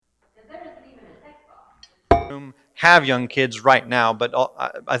have young kids right now, but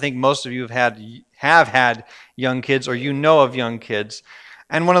I think most of you have had young kids, or you know of young kids.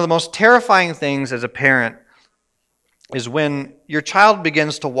 And one of the most terrifying things as a parent is when your child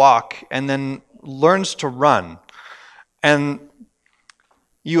begins to walk and then learns to run. And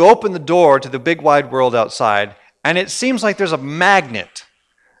you open the door to the big wide world outside, and it seems like there's a magnet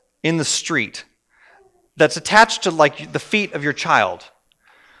in the street that's attached to like the feet of your child.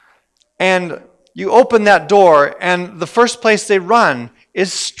 And you open that door, and the first place they run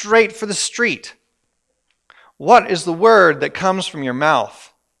is straight for the street. What is the word that comes from your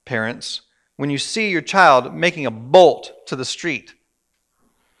mouth, parents, when you see your child making a bolt to the street?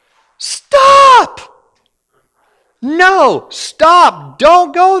 Stop! No, stop!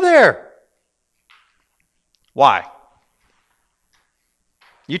 Don't go there! Why?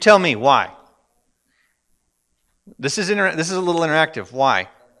 You tell me why. This is a little interactive. Why?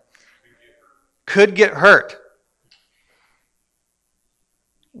 Could get hurt.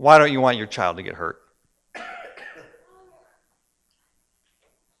 Why don't you want your child to get hurt?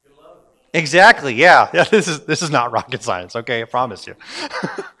 Exactly, yeah. This is not rocket science, okay? I promise you.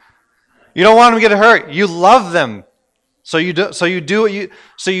 You don't want them to get hurt. You love them. So you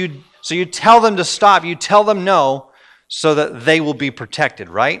tell them to stop, you tell them no, so that they will be protected,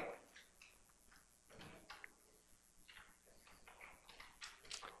 right?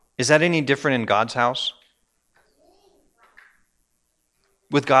 Is that any different in God's house?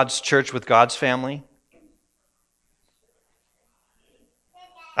 With God's church, with God's family?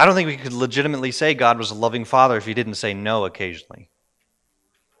 I don't think we could legitimately say God was a loving father if he didn't say no occasionally.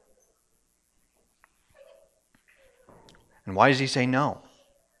 And why does he say no?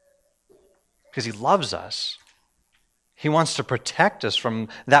 Because he loves us. He wants to protect us from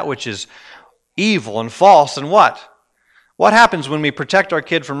that which is evil and false. And what? What happens when we protect our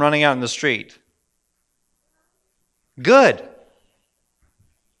kid from running out in the street? Good.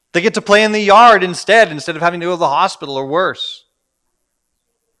 They get to play in the yard instead of having to go to the hospital or worse.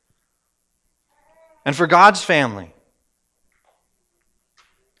 And for God's family,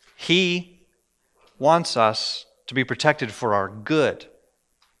 he wants us to be protected for our good.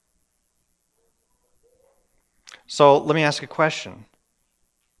 So let me ask a question.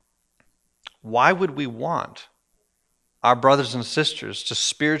 Why would we want our brothers and sisters to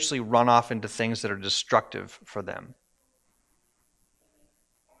spiritually run off into things that are destructive for them?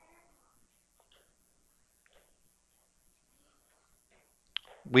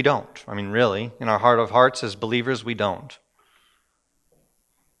 We don't. I mean, really, in our heart of hearts as believers, we don't.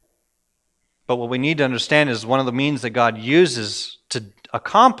 But what we need to understand is one of the means that God uses to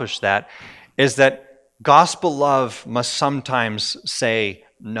accomplish that is that gospel love must sometimes say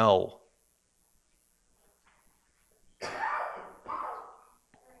no.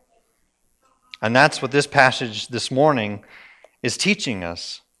 And that's what this passage this morning is teaching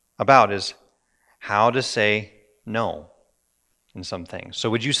us about, is how to say no in some things. So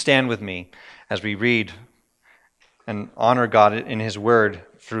would you stand with me as we read and honor God in his word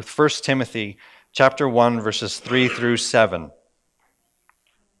through 1 Timothy chapter 1, verses 3 through 7.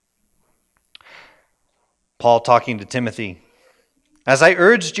 Paul talking to Timothy. As I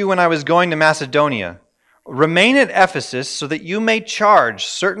urged you when I was going to Macedonia, remain at Ephesus so that you may charge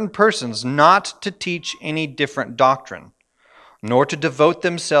certain persons not to teach any different doctrine, nor to devote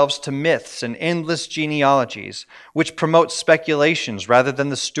themselves to myths and endless genealogies, which promote speculations rather than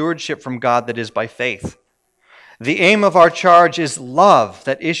the stewardship from God that is by faith. The aim of our charge is love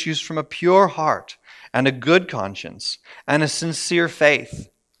that issues from a pure heart and a good conscience and a sincere faith.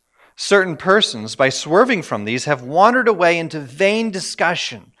 Certain persons, by swerving from these, have wandered away into vain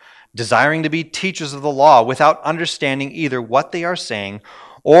discussion, desiring to be teachers of the law without understanding either what they are saying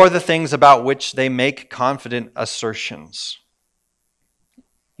or the things about which they make confident assertions.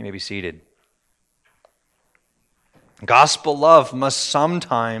 You may be seated. Gospel love must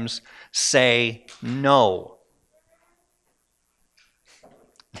sometimes say no.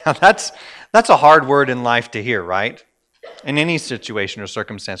 Now that's a hard word in life to hear, right? In any situation or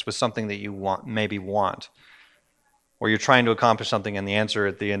circumstance with something that you maybe want, or you're trying to accomplish something, and the answer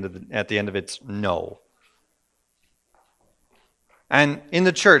at the end of it's no. And in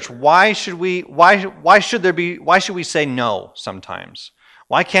the church, why should we say no sometimes?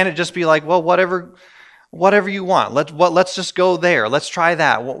 Why can't it just be like, well, whatever you want, let's just go there, let's try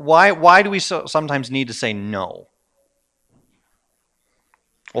that? Why do we sometimes need to say no?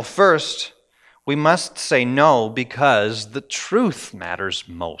 Well, first, we must say no because the truth matters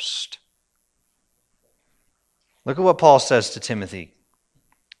most. Look at what Paul says to Timothy.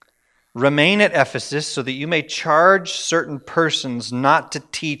 Remain at Ephesus so that you may charge certain persons not to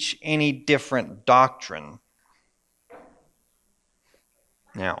teach any different doctrine.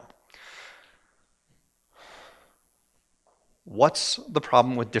 Now, what's the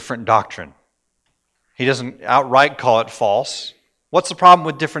problem with different doctrine? He doesn't outright call it false. What's the problem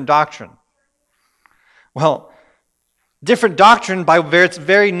with different doctrine? Well, different doctrine by its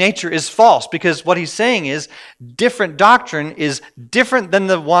very nature is false, because what he's saying is different doctrine is different than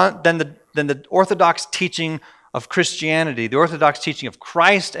the orthodox teaching of Christianity, the orthodox teaching of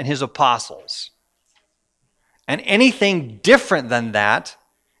Christ and his apostles. And anything different than that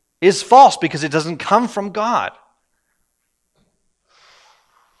is false because it doesn't come from God.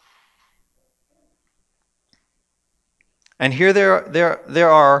 And here there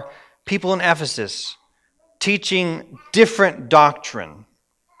are people in Ephesus teaching different doctrine.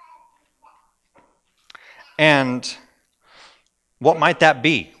 And what might that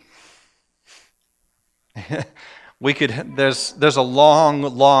be? There's a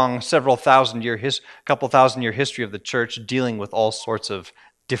long several couple thousand year history of the church dealing with all sorts of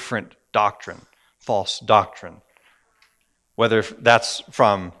different doctrine, false doctrine. Whether that's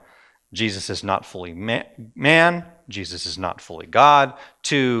from Jesus is not fully man, Jesus is not fully God,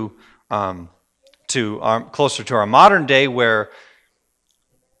 to closer to our modern day, where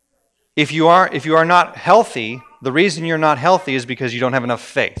if you are not healthy, the reason you're not healthy is because you don't have enough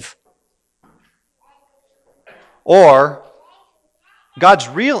faith. Or God's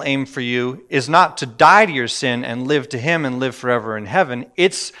real aim for you is not to die to your sin and live to Him and live forever in heaven.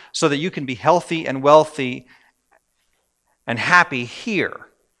 It's so that you can be healthy and wealthy and happy here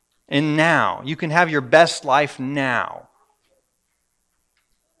and now. You can have your best life now.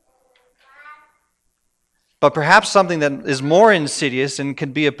 But perhaps something that is more insidious and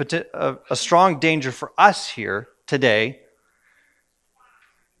can be a strong danger for us here today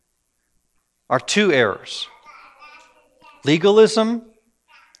are two errors: legalism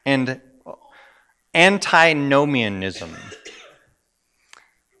and antinomianism.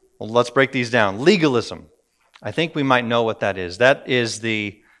 Well, let's break these down. Legalism. I think we might know what that is. That is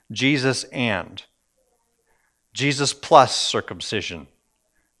the Jesus plus circumcision,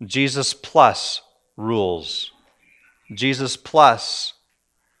 Jesus plus rules, Jesus plus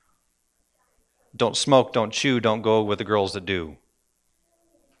don't smoke, don't chew, don't go with the girls that do.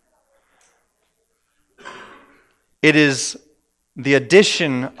 It is the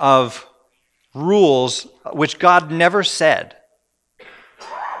addition of rules which God never said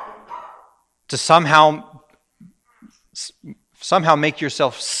to somehow make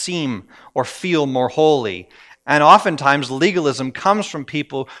yourself seem or feel more holy. And oftentimes legalism comes from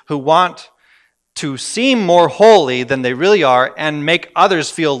people who want to seem more holy than they really are and make others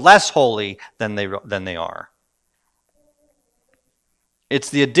feel less holy than they are. It's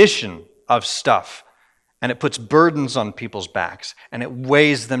the addition of stuff, and it puts burdens on people's backs, and it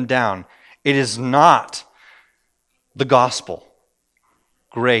weighs them down. It is not the gospel,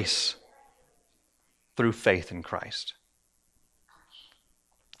 grace through faith in Christ.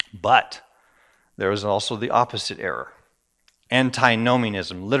 But there is also the opposite error.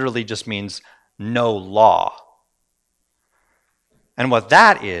 Antinomianism literally just means no law. And what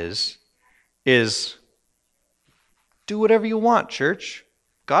that is do whatever you want, church.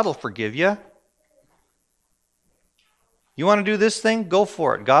 God will forgive you. You want to do this thing? Go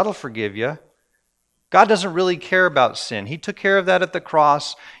for it. God will forgive you. God doesn't really care about sin. He took care of that at the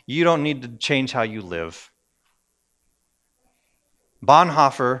cross. You don't need to change how you live.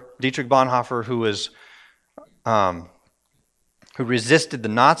 Dietrich Bonhoeffer, who resisted the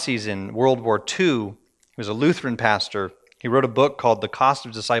Nazis in World War II, he was a Lutheran pastor. He wrote a book called The Cost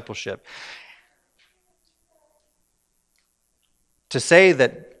of Discipleship. To say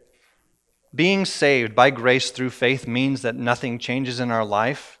that being saved by grace through faith means that nothing changes in our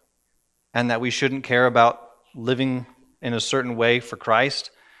life and that we shouldn't care about living in a certain way for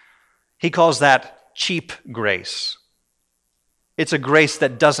Christ, he calls that cheap grace. It's a grace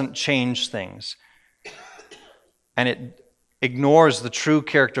that doesn't change things. And it ignores the true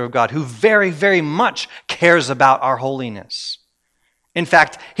character of God, who very, very much cares about our holiness. In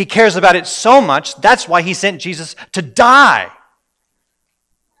fact, He cares about it so much, that's why He sent Jesus to die.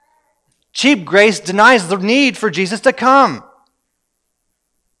 Cheap grace denies the need for Jesus to come.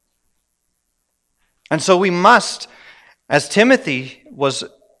 And so we must, as Timothy was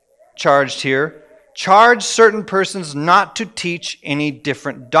charged here, charge certain persons not to teach any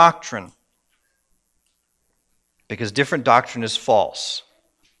different doctrine, because different doctrine is false.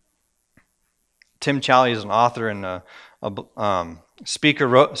 Tim Challies is an author and a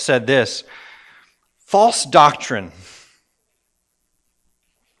speaker said this: false doctrine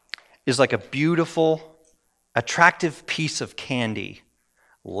is like a beautiful, attractive piece of candy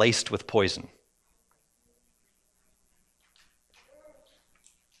laced with poison.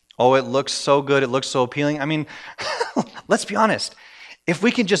 Oh, it looks so good. It looks so appealing. I mean, let's be honest. If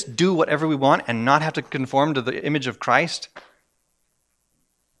we can just do whatever we want and not have to conform to the image of Christ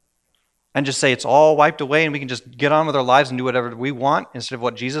and just say it's all wiped away and we can just get on with our lives and do whatever we want instead of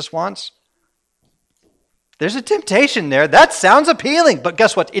what Jesus wants, there's a temptation there. That sounds appealing, but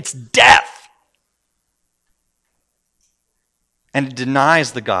guess what? It's death. And it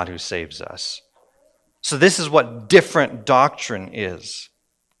denies the God who saves us. So this is what different doctrine is.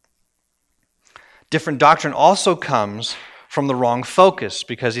 Different doctrine also comes from the wrong focus,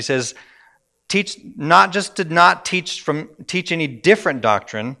 because he says, teach not just to not teach any different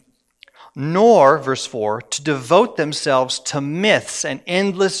doctrine, nor, verse 4, to devote themselves to myths and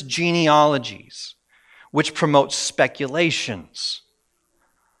endless genealogies, which promote speculations.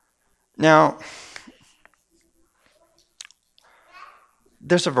 Now,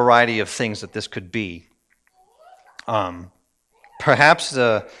 there's a variety of things that this could be. Perhaps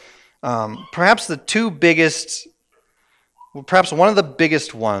the two biggest, perhaps one of the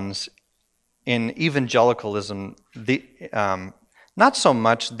biggest ones in evangelicalism, not so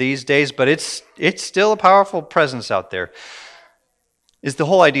much these days, but it's still a powerful presence out there, is the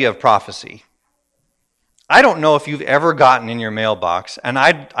whole idea of prophecy. I don't know if you've ever gotten in your mailbox, and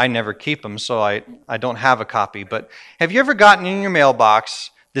I never keep them, so I don't have a copy, but have you ever gotten in your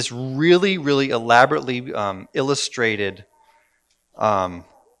mailbox this really, really elaborately illustrated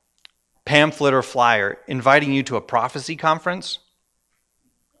pamphlet or flyer inviting you to a prophecy conference?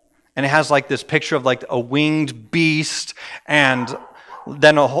 And it has like this picture of like a winged beast, and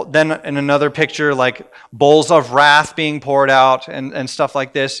then in another picture like bowls of wrath being poured out and stuff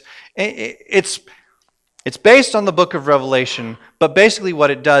like this. It's based on the book of Revelation, but basically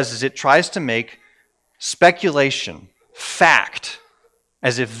what it does is it tries to make speculation fact,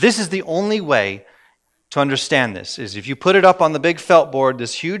 as if this is the only way to understand this, is if you put it up on the big felt board,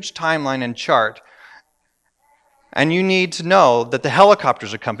 this huge timeline and chart, and you need to know that the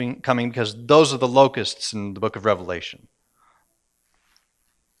helicopters are coming because those are the locusts in the book of Revelation.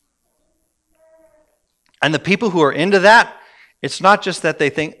 And the people who are into that, it's not just that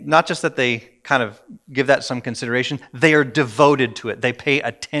they kind of give that some consideration, they are devoted to it. They pay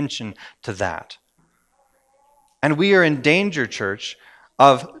attention to that. And we are in danger, church,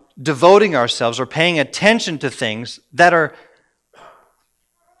 of devoting ourselves or paying attention to things that are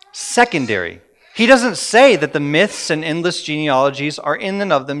secondary. He doesn't say that the myths and endless genealogies are in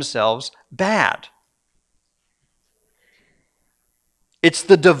and of themselves bad. It's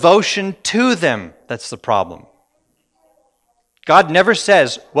the devotion to them that's the problem. God never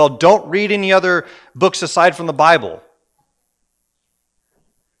says, well, don't read any other books aside from the Bible.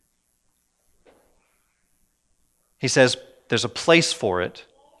 He says there's a place for it,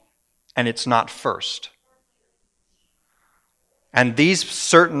 and it's not first. And these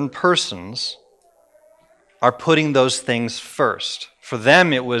certain persons are putting those things first. For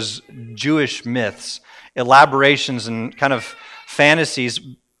them, it was Jewish myths, elaborations, and kind of fantasies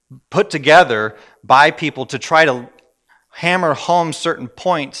put together by people to try to hammer home certain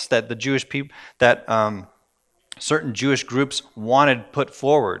points that the Jewish people, that certain Jewish groups wanted put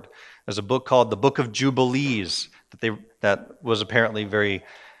forward. There's a book called the Book of Jubilees that was apparently very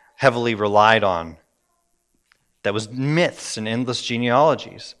heavily relied on. That was myths and endless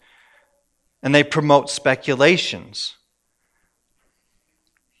genealogies. And they promote speculations.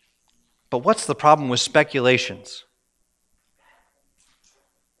 But what's the problem with speculations?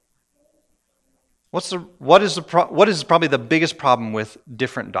 What is probably the biggest problem with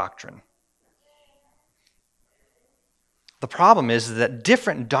different doctrine? The problem is that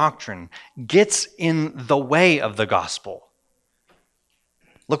different doctrine gets in the way of the gospel.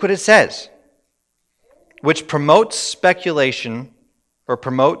 Look what it says. Which promotes speculation or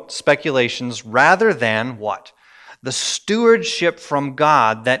promote speculations rather than what? The stewardship from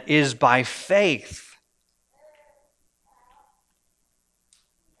God that is by faith.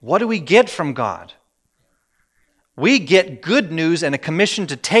 What do we get from God? We get good news and a commission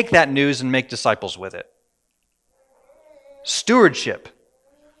to take that news and make disciples with it. Stewardship.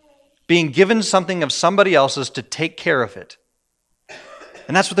 Being given something of somebody else's to take care of it.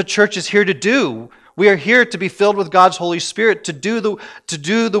 And that's what the church is here to do. We are here to be filled with God's Holy Spirit to do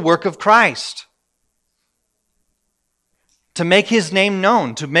the work of Christ. To make His name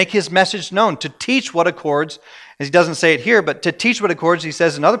known, to make His message known, to teach what accords, as He doesn't say it here, but to teach what accords, He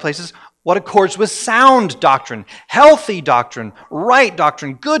says in other places, what accords with sound doctrine, healthy doctrine, right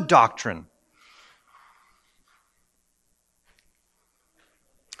doctrine, good doctrine.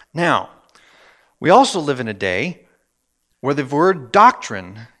 Now, we also live in a day where the word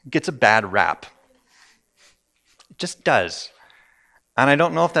doctrine gets a bad rap. It just does. And I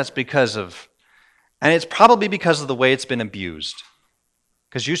don't know if that's because of, and it's probably because of the way it's been abused.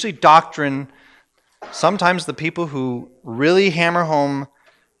 Because usually doctrine, sometimes the people who really hammer home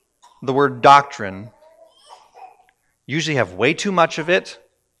the word doctrine usually have way too much of it,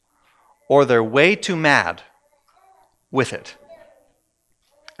 or they're way too mad with it.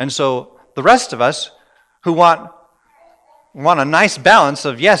 And so the rest of us who want a nice balance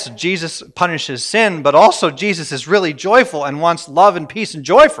of, yes, Jesus punishes sin, but also Jesus is really joyful and wants love and peace and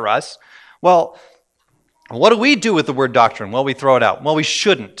joy for us. Well, what do we do with the word doctrine? Well, we throw it out. Well, we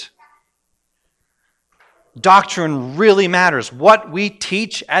shouldn't. Doctrine really matters. What we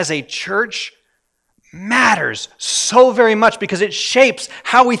teach as a church matters so very much because it shapes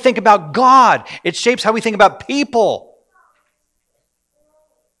how we think about God. It shapes how we think about people.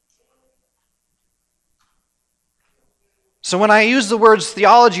 So when I use the words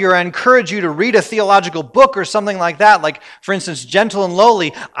theology, or I encourage you to read a theological book or something like that, like, for instance, Gentle and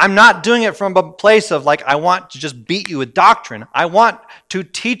Lowly, I'm not doing it from a place of, like, I want to just beat you with doctrine. I want to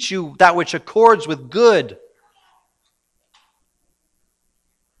teach you that which accords with good.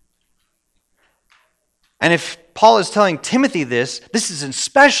 And if Paul is telling Timothy this is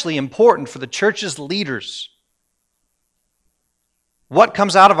especially important for the church's leaders. What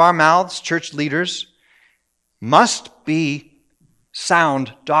comes out of our mouths, church leaders, must be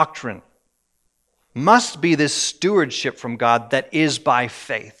sound doctrine. Must be this stewardship from God that is by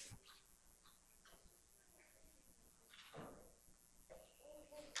faith.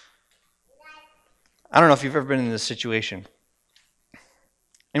 I don't know if you've ever been in this situation.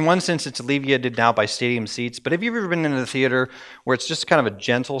 In one sense, it's alleviated now by stadium seats, but have you ever been in a theater where it's just kind of a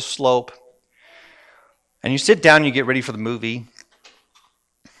gentle slope, and you sit down and you get ready for the movie,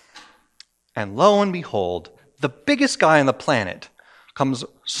 and lo and behold, the biggest guy on the planet comes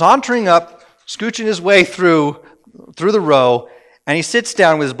sauntering up, scooching his way through the row, and he sits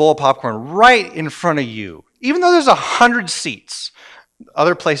down with his bowl of popcorn right in front of you, even though there's 100 seats,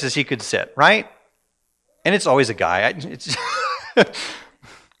 other places he could sit, right? And it's always a guy. And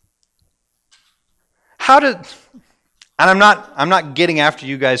I'm not getting after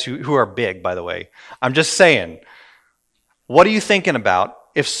you guys who are big, by the way. I'm just saying, what are you thinking about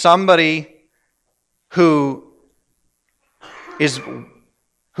if somebody who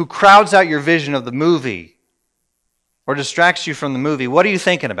crowds out your vision of the movie or distracts you from the movie, what are you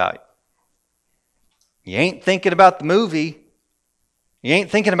thinking about? You ain't thinking about the movie. You ain't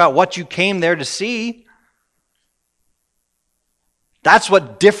thinking about what you came there to see. That's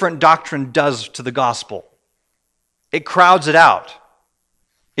what different doctrine does to the gospel. It crowds it out.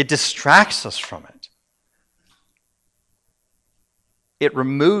 It distracts us from it. It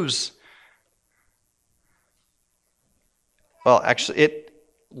removes, it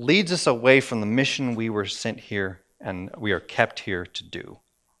leads us away from the mission we were sent here and we are kept here to do.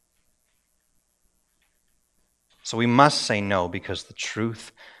 So we must say no because the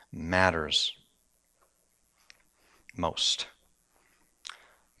truth matters most.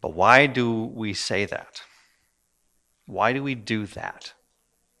 But why do we say that? Why do we do that?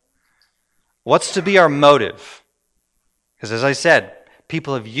 What's to be our motive? Because as I said,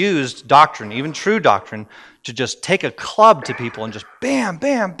 people have used doctrine, even true doctrine, to just take a club to people and just bam,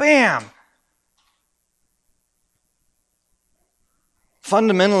 bam, bam.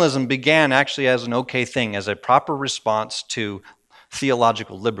 Fundamentalism began actually as an okay thing, as a proper response to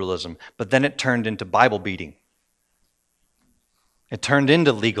theological liberalism, but then it turned into Bible beating. It turned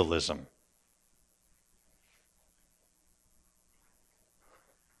into legalism.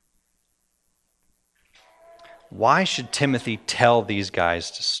 Why should Timothy tell these guys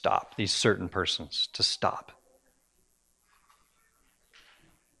to stop, these certain persons to stop?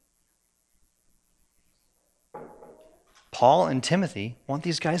 Paul and Timothy want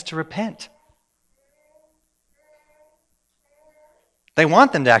these guys to repent. They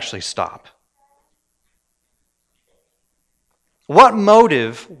want them to actually stop. What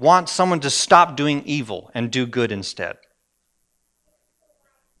motive wants someone to stop doing evil and do good instead?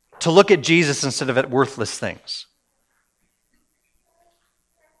 To look at Jesus instead of at worthless things.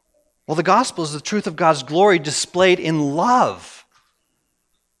 Well, the gospel is the truth of God's glory displayed in love.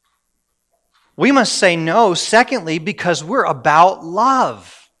 We must say no, secondly, because we're about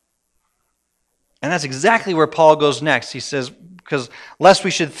love. And that's exactly where Paul goes next. He says, because lest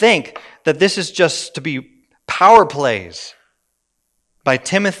we should think that this is just to be power plays by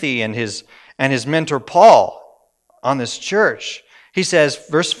Timothy and his mentor Paul on this church. He says,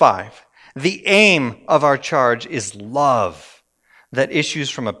 verse 5, the aim of our charge is love that issues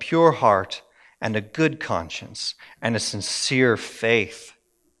from a pure heart and a good conscience and a sincere faith.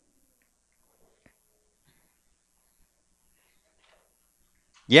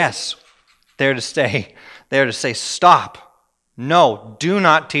 Yes, they're to stay. They're to say, stop. No, do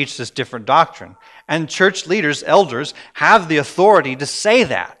not teach this different doctrine. And church leaders, elders, have the authority to say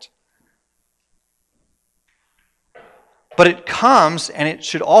that. But it comes, and it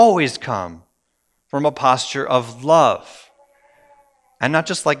should always come, from a posture of love. And not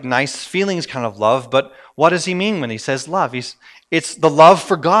just like nice feelings kind of love, but what does he mean when he says love? It's the love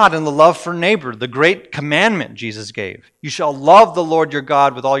for God and the love for neighbor, the great commandment Jesus gave. You shall love the Lord your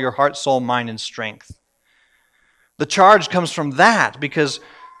God with all your heart, soul, mind, and strength. The charge comes from that, because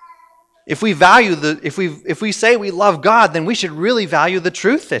if we say we love God, then we should really value the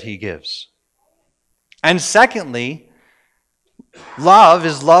truth that he gives. And secondly, love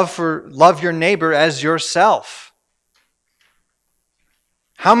is love your neighbor as yourself.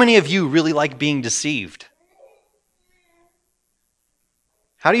 How many of you really like being deceived?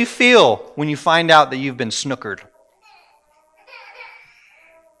 How do you feel when you find out that you've been snookered?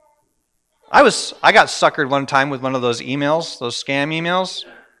 I got suckered one time with one of those emails, those scam emails.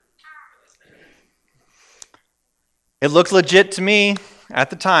 It looked legit to me at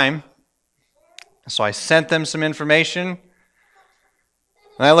the time, so I sent them some information.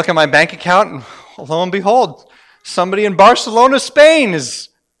 And I look at my bank account, and lo and behold, somebody in Barcelona, Spain is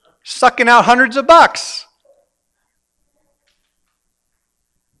sucking out hundreds of bucks.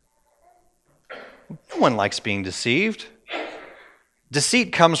 No one likes being deceived.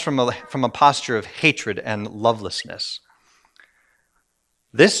 Deceit comes from a posture of hatred and lovelessness.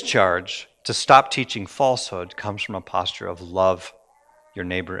 This charge to stop teaching falsehood comes from a posture of love your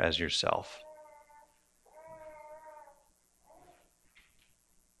neighbor as yourself.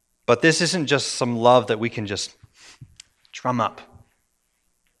 But this isn't just some love that we can just drum up.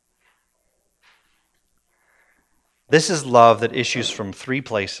 This is love that issues from three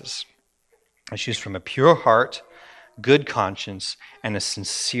places. It issues from a pure heart, good conscience, and a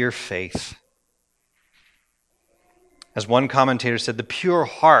sincere faith. As one commentator said, the pure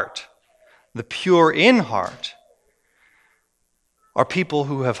heart, the pure in heart, are people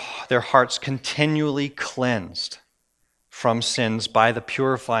who have their hearts continually cleansed from sins by the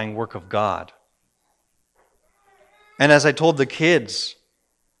purifying work of God. And as I told the kids,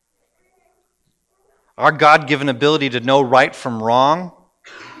 our God-given ability to know right from wrong,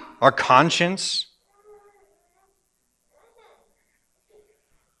 our conscience,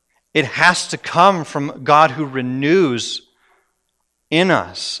 it has to come from God who renews in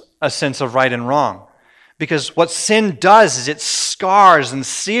us a sense of right and wrong. Because what sin does is it scars and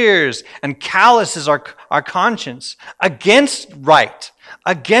sears and calluses our conscience against right,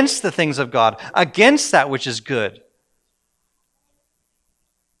 against the things of God, against that which is good.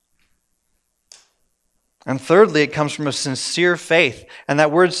 And thirdly, it comes from a sincere faith. And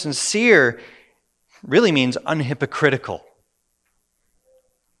that word sincere really means unhypocritical.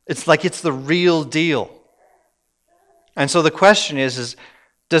 It's like it's the real deal. And so the question is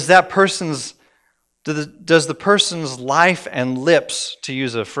does the person's life and lips, to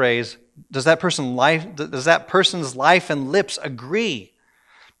use a phrase, does that person's life and lips agree?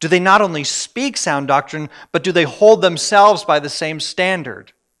 Do they not only speak sound doctrine, but do they hold themselves by the same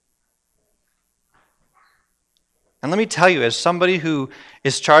standard? And let me tell you, as somebody who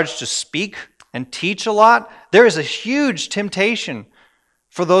is charged to speak and teach a lot, there is a huge temptation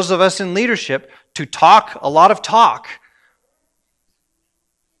for those of us in leadership to talk a lot of talk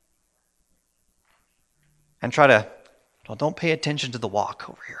and try to, well, don't pay attention to the walk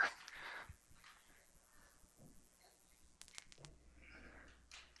over here.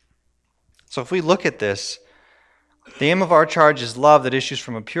 So if we look at this, the aim of our charge is love that issues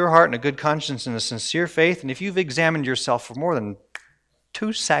from a pure heart and a good conscience and a sincere faith. And if you've examined yourself for more than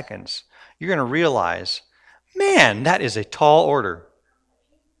 2 seconds, you're going to realize, man, that is a tall order.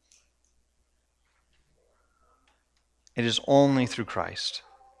 It is only through Christ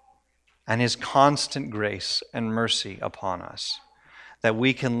and His constant grace and mercy upon us that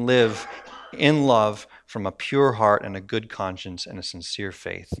we can live in love from a pure heart and a good conscience and a sincere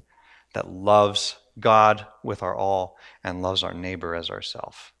faith that loves God with our all and loves our neighbor as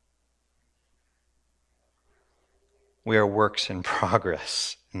ourself. We are works in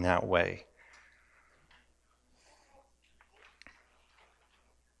progress in that way.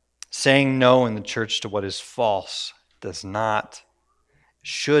 Saying no in the church to what is false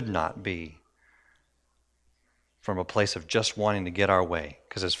should not be from a place of just wanting to get our way.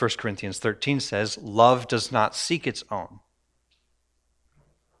 Because as 1 Corinthians 13 says, love does not seek its own.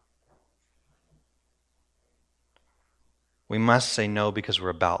 We must say no because we're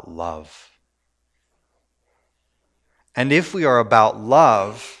about love. And if we are about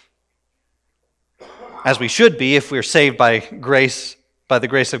love, as we should be if we're saved by grace, by the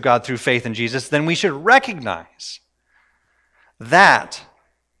grace of God through faith in Jesus, then we should recognize that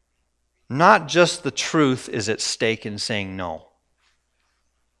not just the truth is at stake in saying no.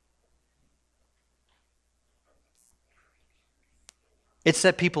 It's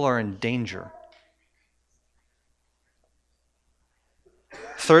that people are in danger.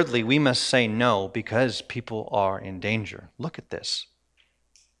 Thirdly, we must say no because people are in danger. Look at this.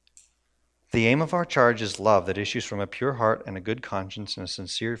 The aim of our charge is love that issues from a pure heart and a good conscience and a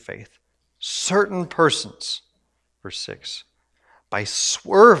sincere faith. Certain persons, verse 6, by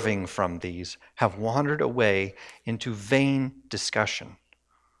swerving from these, have wandered away into vain discussion,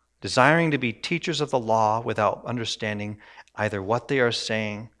 desiring to be teachers of the law without understanding either what they are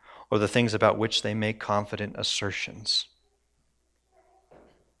saying or the things about which they make confident assertions.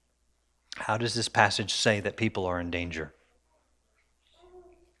 How does this passage say that people are in danger?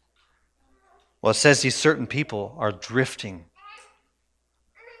 Well, it says these certain people are drifting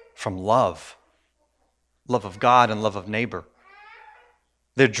from love of God and love of neighbor.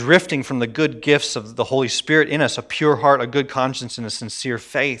 They're drifting from the good gifts of the Holy Spirit in us, a pure heart, a good conscience, and a sincere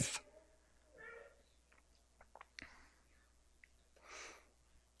faith.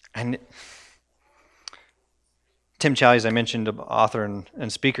 And Tim Challies, as I mentioned, author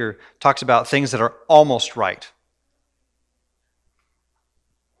and speaker, talks about things that are almost right.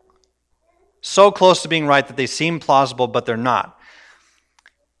 So close to being right that they seem plausible, but they're not.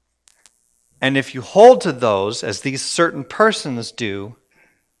 And if you hold to those, as these certain persons do,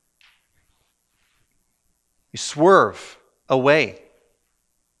 you swerve away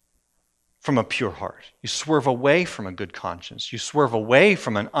from a pure heart. You swerve away from a good conscience. You swerve away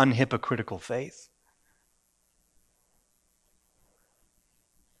from an unhypocritical faith.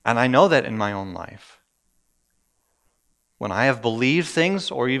 And I know that in my own life. When I have believed things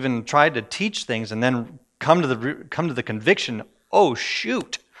or even tried to teach things and then come to the conviction, oh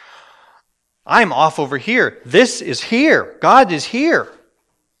shoot, I'm off over here. This is here. God is here.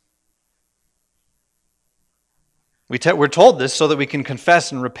 We're told this so that we can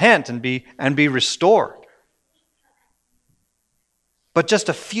confess and repent and be restored. But just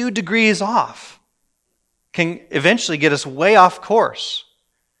a few degrees off can eventually get us way off course.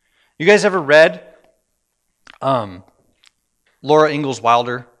 You guys ever read Laura Ingalls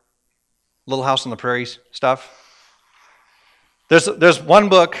Wilder, Little House on the Prairie stuff? There's one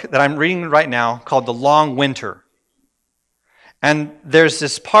book that I'm reading right now called The Long Winter. And there's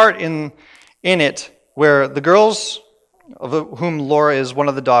this part in it where the girls, of whom Laura is one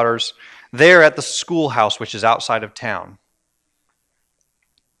of the daughters, they're at the schoolhouse, which is outside of town.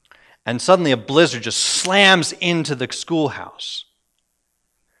 And suddenly a blizzard just slams into the schoolhouse.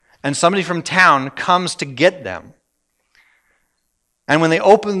 And somebody from town comes to get them. And when they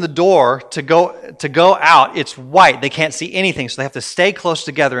open the door to go out, it's white. They can't see anything, so they have to stay close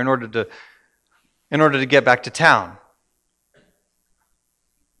together in order to get back to town.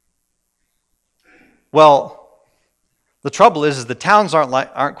 Well, the trouble is the towns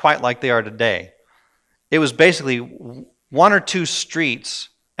aren't quite like they are today. It was basically one or two streets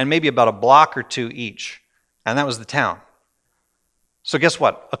and maybe about a block or two each, and that was the town. So guess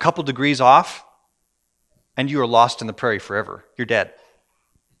what? A couple degrees off, and you are lost in the prairie forever. You're dead.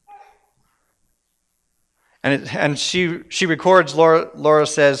 And she records, Laura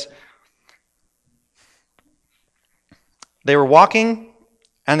says, they were walking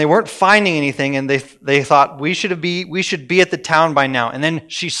and they weren't finding anything, and they thought we should be at the town by now. And then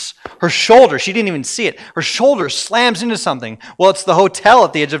her shoulder, she didn't even see it, her shoulder slams into something. Well, it's the hotel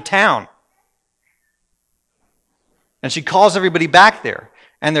at the edge of town. And she calls everybody back there,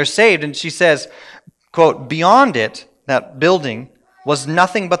 and they're saved. And she says, quote, beyond it, that building, was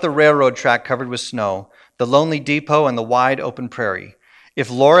nothing but the railroad track covered with snow, the lonely depot, and the wide open prairie. If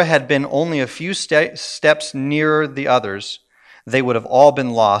Laura had been only a few steps nearer the others, they would have all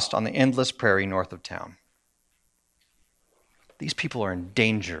been lost on the endless prairie north of town. These people are in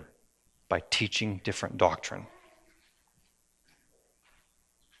danger by teaching different doctrine.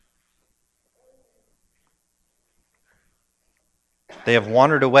 They have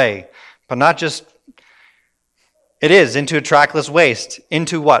wandered away, but not just, it is, into a trackless waste.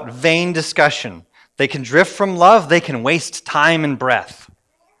 Into what? Vain discussion. They can drift from love. They can waste time and breath.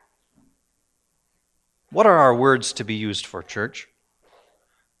 What are our words to be used for, church?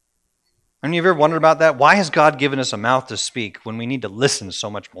 Have you ever wondered about that? Why has God given us a mouth to speak when we need to listen so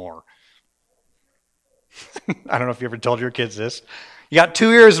much more? I don't know if you ever told your kids this. You got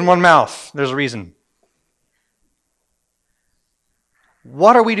 2 ears and 1 mouth. There's a reason.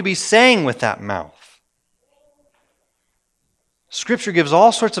 What are we to be saying with that mouth? Scripture gives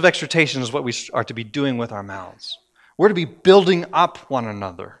all sorts of exhortations what we are to be doing with our mouths. We're to be building up one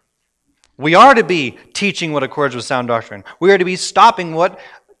another. We are to be teaching what accords with sound doctrine. We are to be stopping what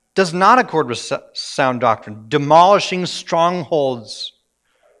does not accord with sound doctrine, demolishing strongholds,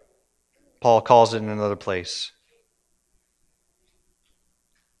 Paul calls it in another place.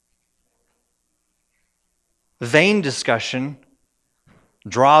 Vain discussion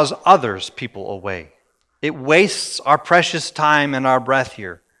draws people away. It wastes our precious time and our breath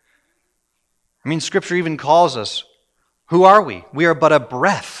here. I mean, Scripture even calls us, who are we? We are but a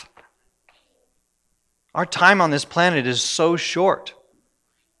breath. Our time on this planet is so short.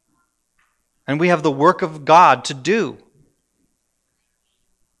 And we have the work of God to do.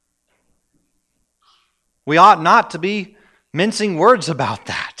 We ought not to be mincing words about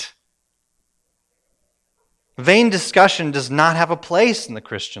that. Vain discussion does not have a place in the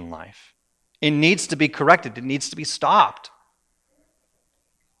Christian life. It needs to be corrected. It needs to be stopped.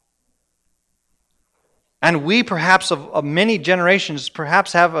 And we perhaps of many generations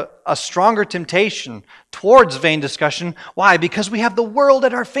perhaps have a stronger temptation towards vain discussion. Why? Because we have the world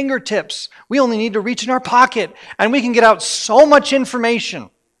at our fingertips. We only need to reach in our pocket and we can get out so much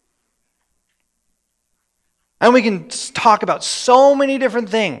information. And we can talk about so many different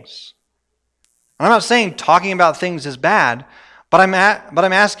things. And I'm not saying talking about things is bad, but I'm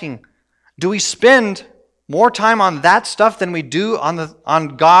asking, do we spend more time on that stuff than we do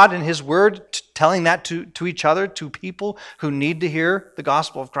on God and His Word, telling that to each other, to people who need to hear the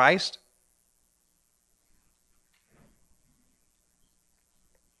gospel of Christ?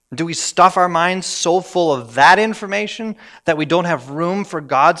 Do we stuff our minds so full of that information that we don't have room for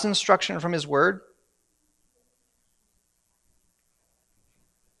God's instruction from His Word?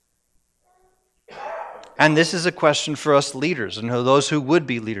 And this is a question for us leaders and those who would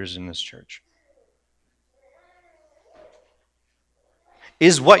be leaders in this church.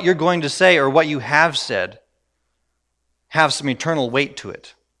 Is what you're going to say or what you have said have some eternal weight to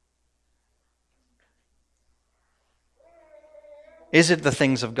it? Is it the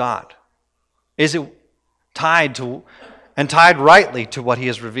things of God? Is it tied rightly to what He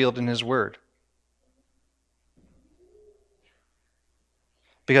has revealed in His Word?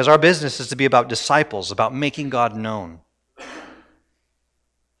 Because our business is to be about disciples, about making God known.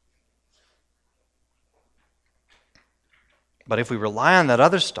 But if we rely on that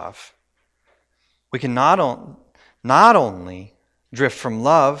other stuff, we can not only drift from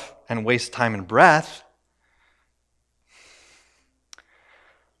love and waste time and breath,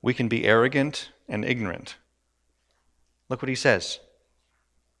 we can be arrogant and ignorant. Look what he says.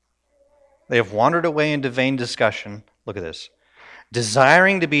 They have wandered away into vain discussion. Look at this.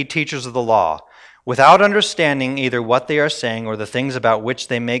 Desiring to be teachers of the law, without understanding either what they are saying or the things about which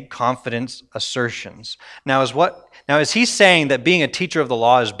they make confident assertions. Now, is he saying that being a teacher of the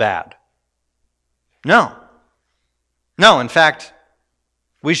law is bad? No. No, in fact,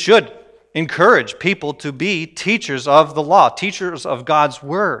 we should encourage people to be teachers of the law, teachers of God's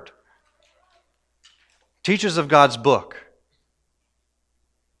Word, teachers of God's book,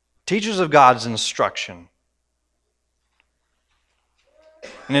 teachers of God's instruction.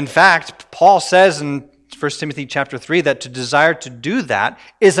 And in fact, Paul says in 1 Timothy chapter 3 that to desire to do that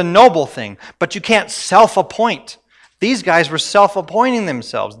is a noble thing, but you can't self-appoint. These guys were self-appointing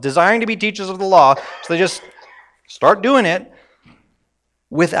themselves, desiring to be teachers of the law, so they just start doing it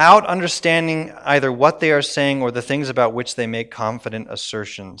without understanding either what they are saying or the things about which they make confident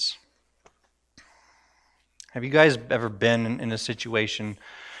assertions. Have you guys ever been in a situation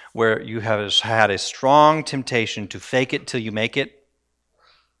where you have had a strong temptation to fake it till you make it?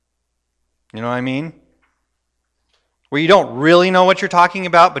 You know what I mean? Where you don't really know what you're talking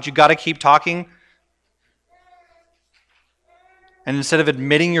about, but you got to keep talking. And instead of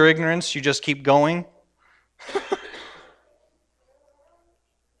admitting your ignorance, you just keep going.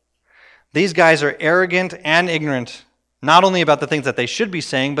 These guys are arrogant and ignorant, not only about the things that they should be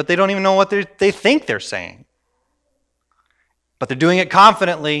saying, but they don't even know what they think they're saying. But they're doing it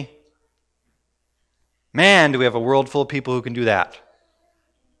confidently. Man, do we have a world full of people who can do that.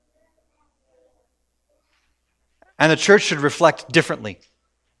 And the church should reflect differently.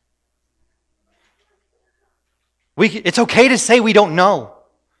 It's okay to say we don't know.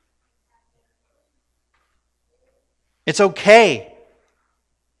 It's okay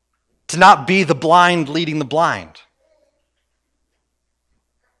to not be the blind leading the blind.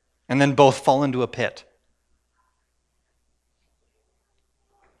 And then both fall into a pit.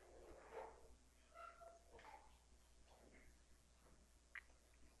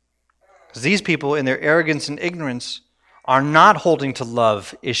 Because these people, in their arrogance and ignorance, are not holding to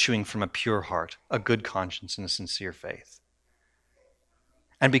love issuing from a pure heart, a good conscience, and a sincere faith.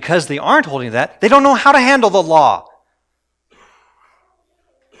 And because they aren't holding that, they don't know how to handle the law.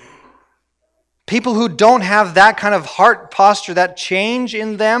 People who don't have that kind of heart posture, that change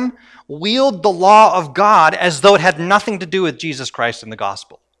in them, wield the law of God as though it had nothing to do with Jesus Christ and the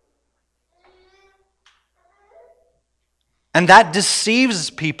gospel. And that deceives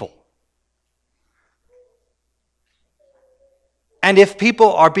people. And if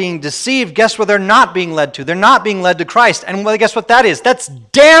people are being deceived, guess what they're not being led to? They're not being led to Christ. And well, guess what that is? That's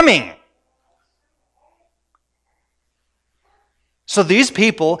damning. So these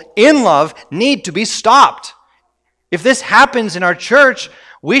people, in love, need to be stopped. If this happens in our church,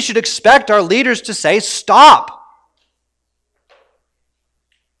 we should expect our leaders to say, stop.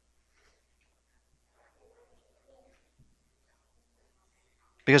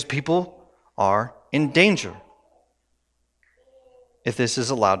 Because people are in danger if this is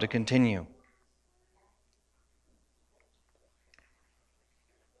allowed to continue.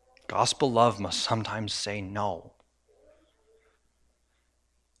 Gospel love must sometimes say no.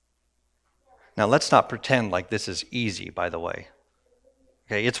 Now, let's not pretend like this is easy, by the way.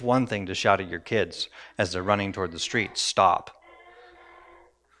 Okay, it's one thing to shout at your kids as they're running toward the street, stop.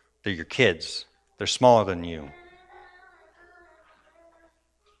 They're your kids. They're smaller than you.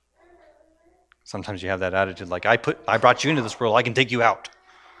 Sometimes you have that attitude like, I brought you into this world, I can take you out.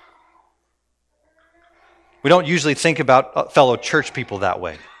 We don't usually think about fellow church people that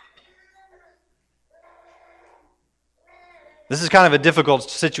way. This is kind of a difficult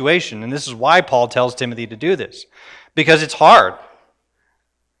situation, and this is why Paul tells Timothy to do this. Because it's hard.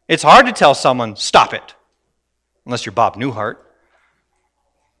 It's hard to tell someone, stop it. Unless you're Bob Newhart.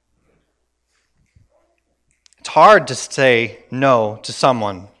 It's hard to say no to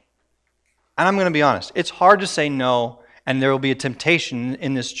someone. And I'm going to be honest, it's hard to say no, and there will be a temptation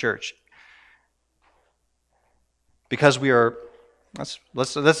in this church. Because we are, let's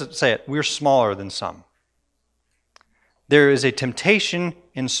say it, we're smaller than some. There is a temptation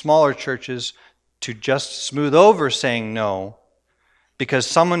in smaller churches to just smooth over saying no because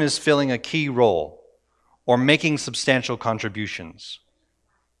someone is filling a key role or making substantial contributions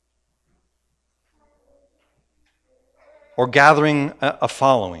or gathering a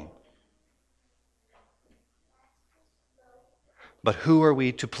following. But who are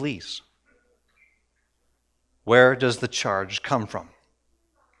we to please? Where does the charge come from?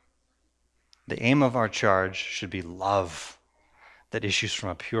 The aim of our charge should be love that issues from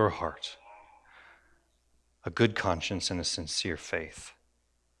a pure heart, a good conscience, and a sincere faith.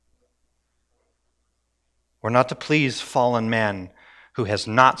 We're not to please fallen man who has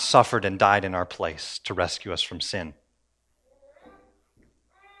not suffered and died in our place to rescue us from sin.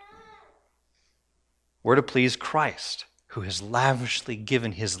 We're to please Christ, who has lavishly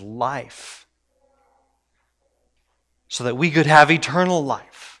given his life so that we could have eternal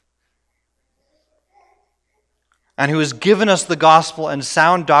life, and who has given us the gospel and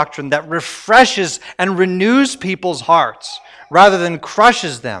sound doctrine that refreshes and renews people's hearts rather than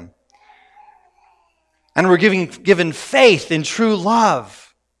crushes them. And we're given faith in true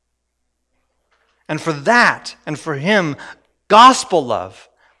love. And for that, and for him, gospel love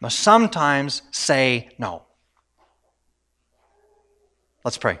must sometimes say no.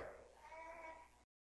 Let's pray.